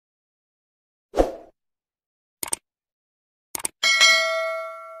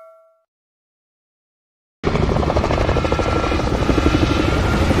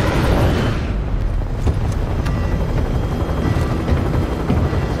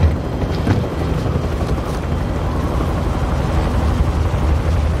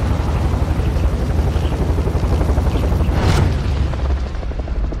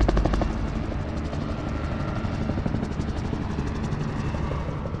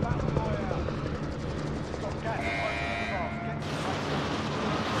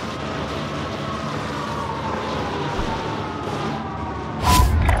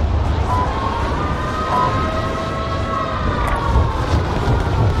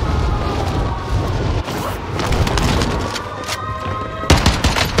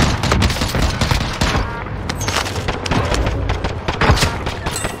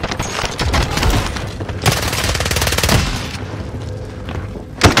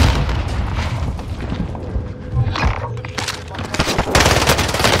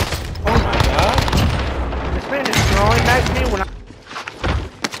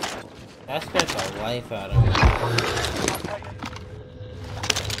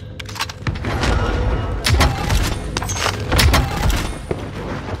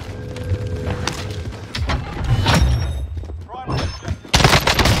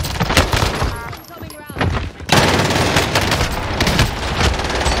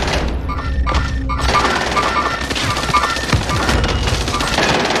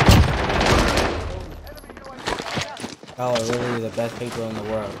best people in the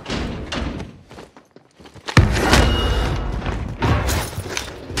world.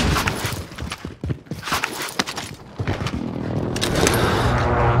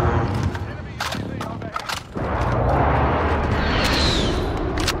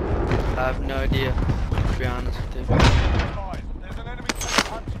 I have no idea, to be honest with you. There's an enemy tank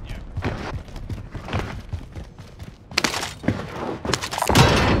hunting you.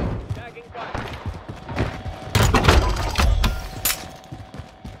 Tagging back.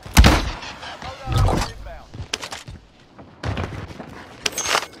 Loadout inbound.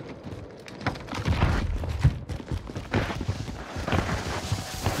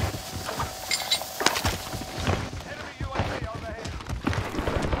 Enemy UAV overhead.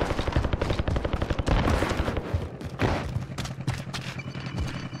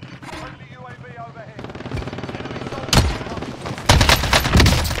 Friendly UAV overhead. Enemy soldiers incoming.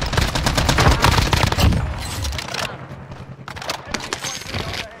 Enemy UAV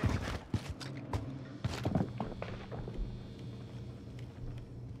overhead.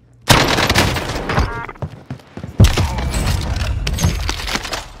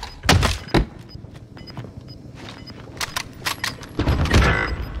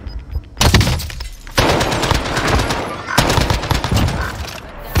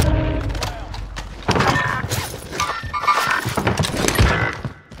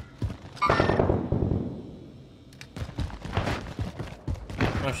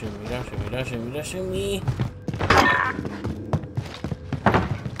 Don't shoot me, don't shoot me, don't shoot me, don't shoot me.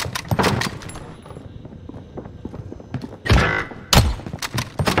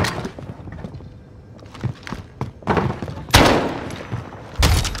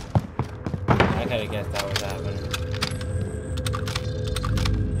 I could have guessed that was happening.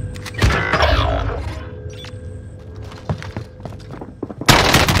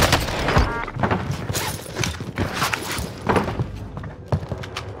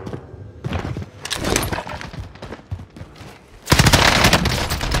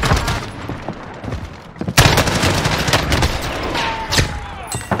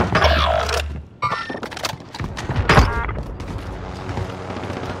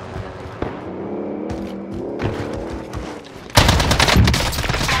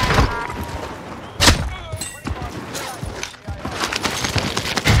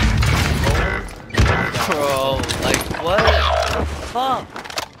 Bro, like what the fuck?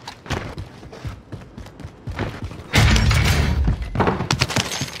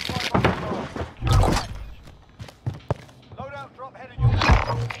 Loadout drop heading your way.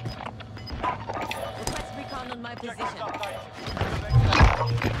 Request recon on my Objectives position. updated.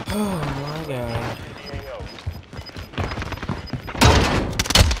 Oh my god.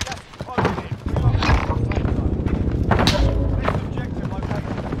 Gas is closing in. Relocating to the safe zone. Next objective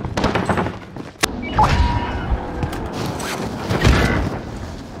located.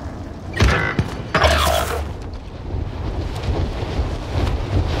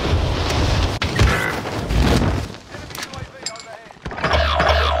 Enemy UAV overhead.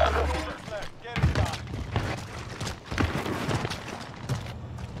 4 minutes left. Get it done.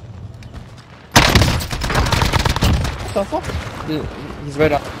 What the fuck? He's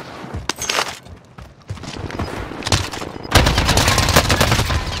right up.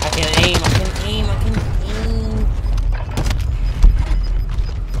 I can aim, I can aim, I can aim.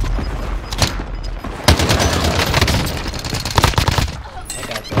 I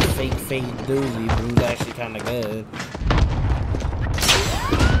got the fake doozy, but it was actually kind of good.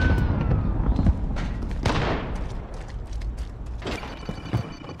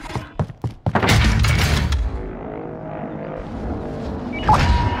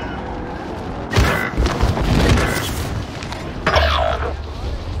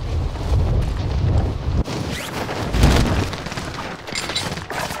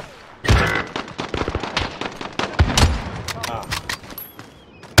 Ah.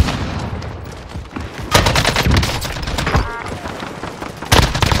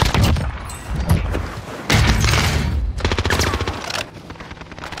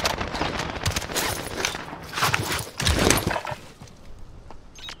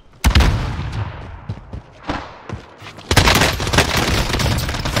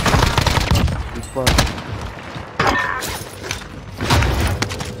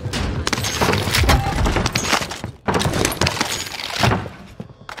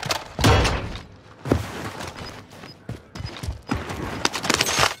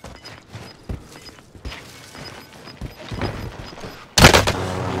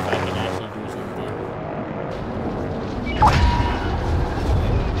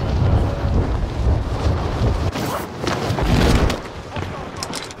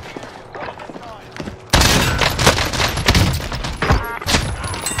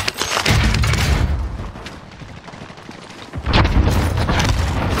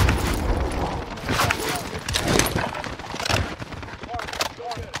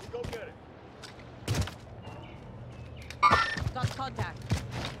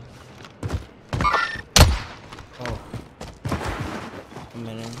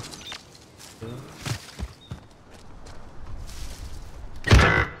 Well,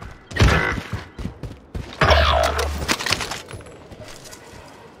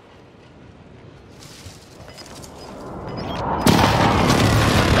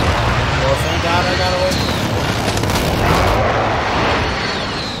 thank God I got away.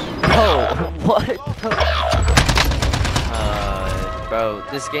 Oh, what the? Bro,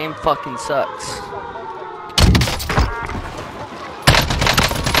 this game fucking sucks.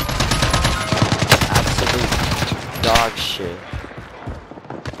 Absolute dog shit.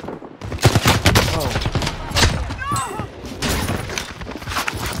 Oh.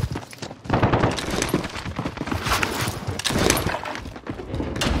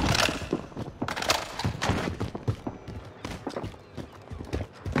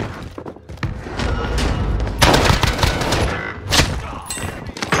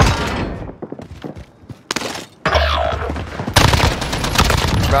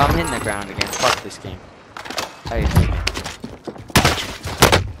 Bro, I'm hitting the ground again. Fuck this game. How you doing?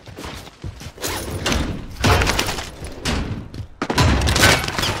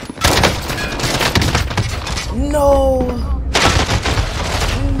 No!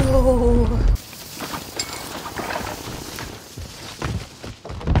 No!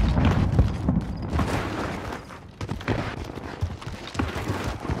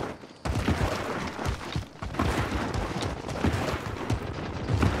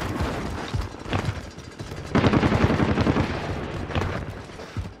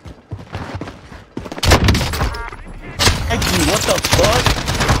 What the fuck?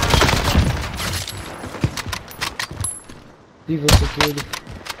 Viva security.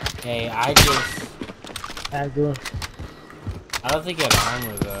 Hey, I just... How you doing? I don't think you have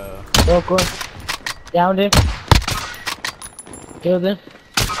armor though. Broke one. Downed him. Killed him.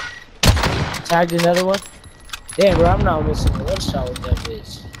 Tagged another one. Damn, bro, I'm not missing a one shot with that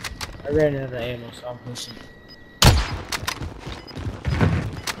bitch. I ran out of ammo, so I'm pushing.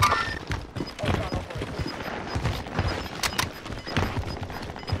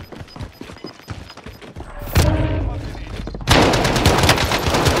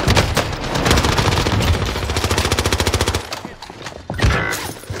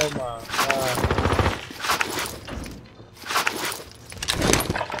 Oh my god.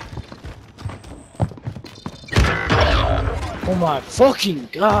 Oh my fucking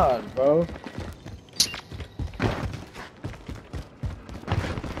god, bro.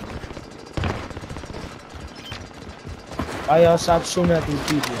 Why y'all stop shooting at these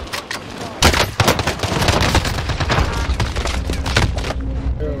people?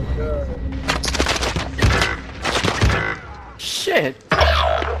 Oh god. Shit!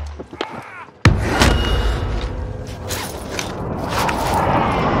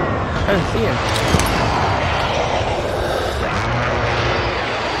 I don't see him.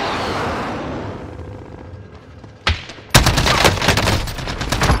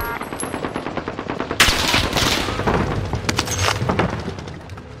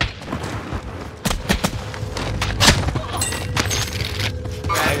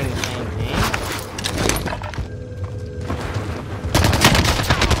 Dragging the same thing.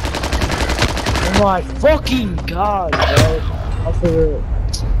 Oh my fucking god, bro. I feel real.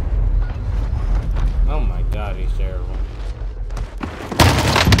 Oh my god, he's terrible.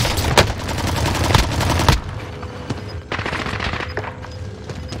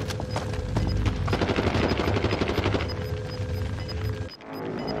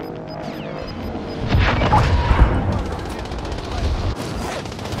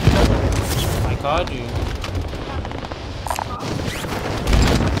 I called you.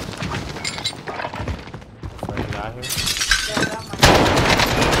 Before you got here.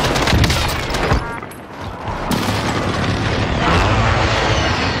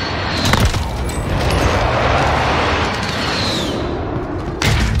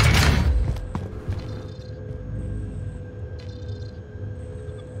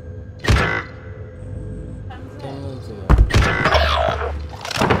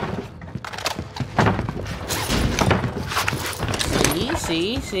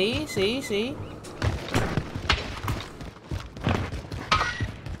 See.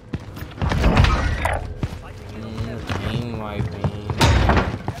 Game wiping.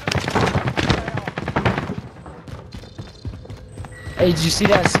 Hey, did you see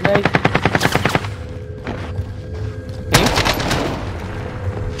that snake?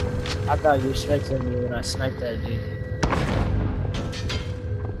 I thought you were expecting me when I sniped that dude.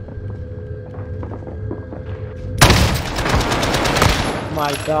 Oh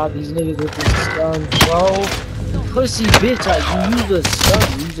my god, these niggas with this gun, bro. Pussy bitch, like you use a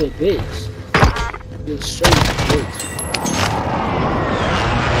stun, use a bitch. You're a straight bitch.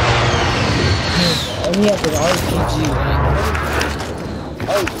 And he has an RPG, like,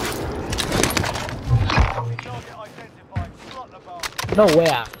 oh, Target identified. Slot the bomb. no way, I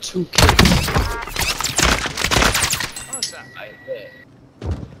have 2 kills. Like that.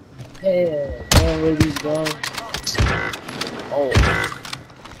 Yeah, man, where he's going. Oh.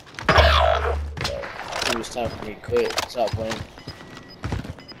 It was time for me to quit. Stop playing.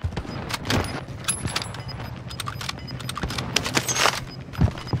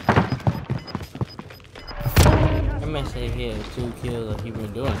 I might say he had 2 kills like he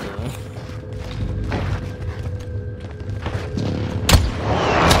been doing something.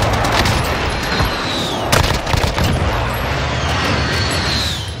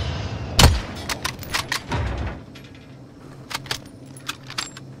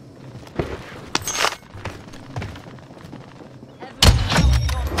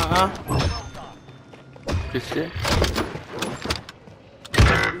 Good shit.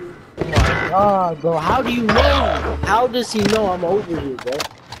 Oh my god, bro. How do you know? How does he know I'm over here, bro?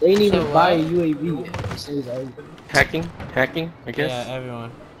 They didn't even So buy a what? UAV yet. He says over. Hacking, I guess. Yeah,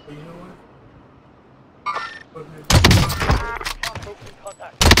 everyone.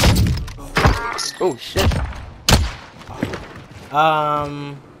 Oh shit.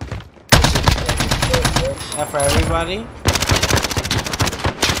 That for everybody.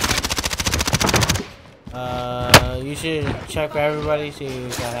 You should check for everybody, see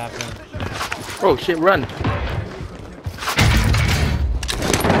what happened. Oh shit, run.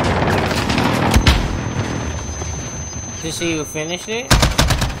 To see who finished it.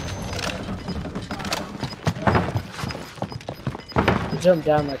 Jump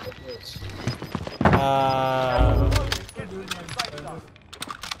down like a bitch.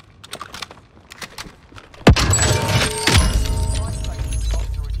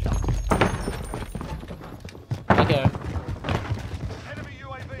 Okay. Enemy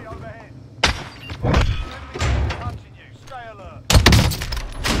UAV overhead. Enemy hunting you. Stay alert.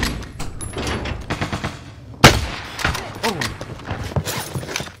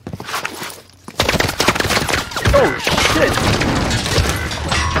 Oh shit.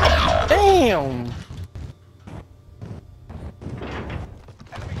 Damn.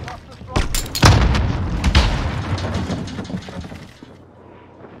 Enemy cluster strike.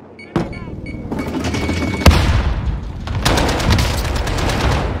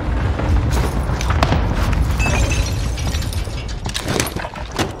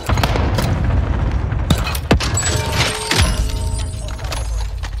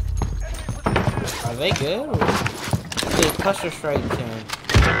 Are they good? The cluster strike team.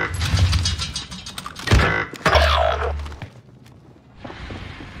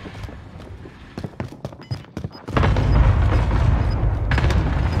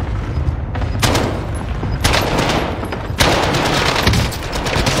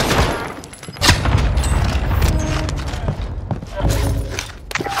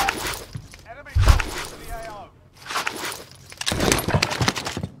 Enemy close to the AO.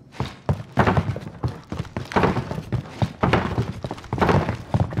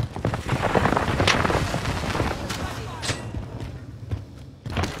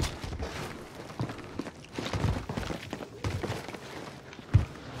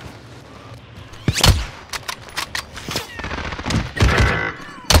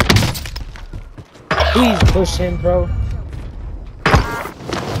 Please push him, bro.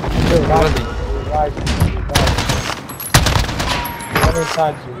 You're right. One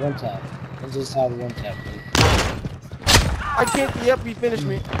inside you, one tap. And just have one tap, please. I can't. Yep, he finished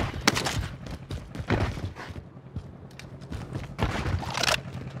me.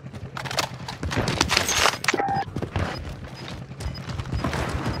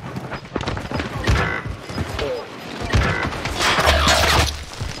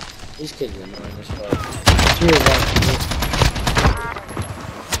 These kids are annoying as fuck. You're right.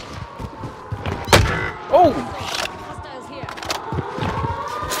 Oh. Hostiles here.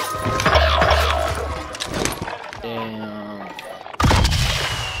 Damn.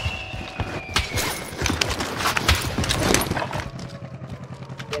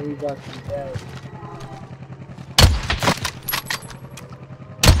 Everybody dead.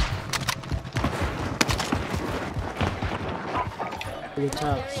 Three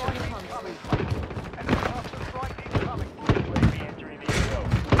times. Enemy cluster strike incoming.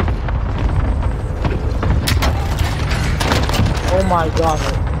 Oh my god.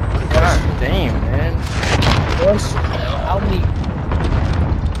 God damn, man. What's how many?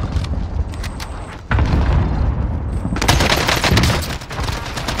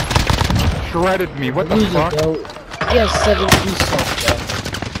 Shredded me. What the Music, fuck? bro. He has 7 ESOs, bro.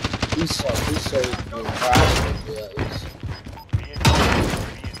 ESO, bro.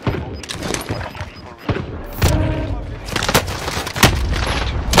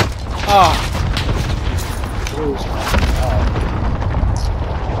 Oh.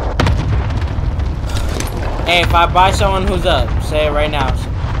 Hey, if I buy someone who's up, say it right now.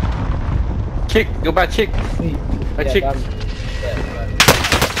 Chick, go buy chick. A chick.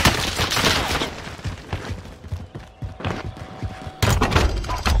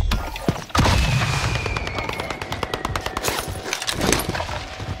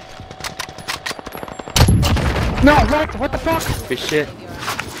 No, what the fuck? Good shit.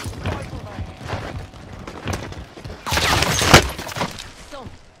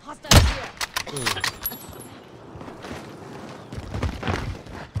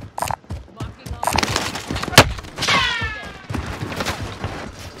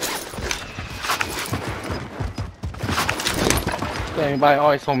 Everybody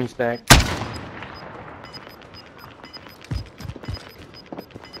always hold me stack.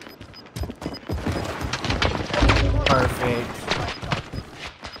 Perfect.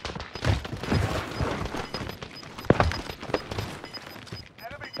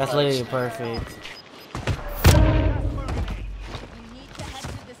 That's literally perfect.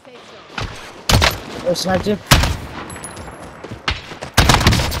 Oh, sniped him.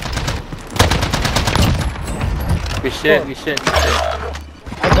 Good shit, good shit, good shit.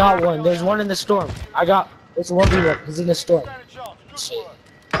 I got one. There's one in the storm. It's 1v1. He's in the storm. Shit.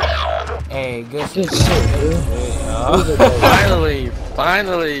 Hey, good Good shit. shit, dude. Oh. Finally,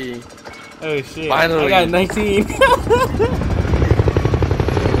 finally. Oh shit. Finally. I got 19.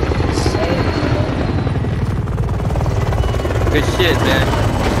 Good shit, man.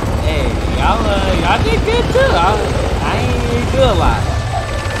 Hey, y'all did good too. I ain't even do a lot.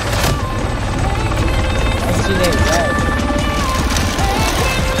 19 ain't bad.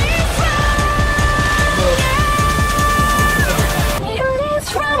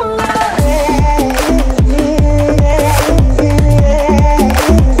 It's wrong.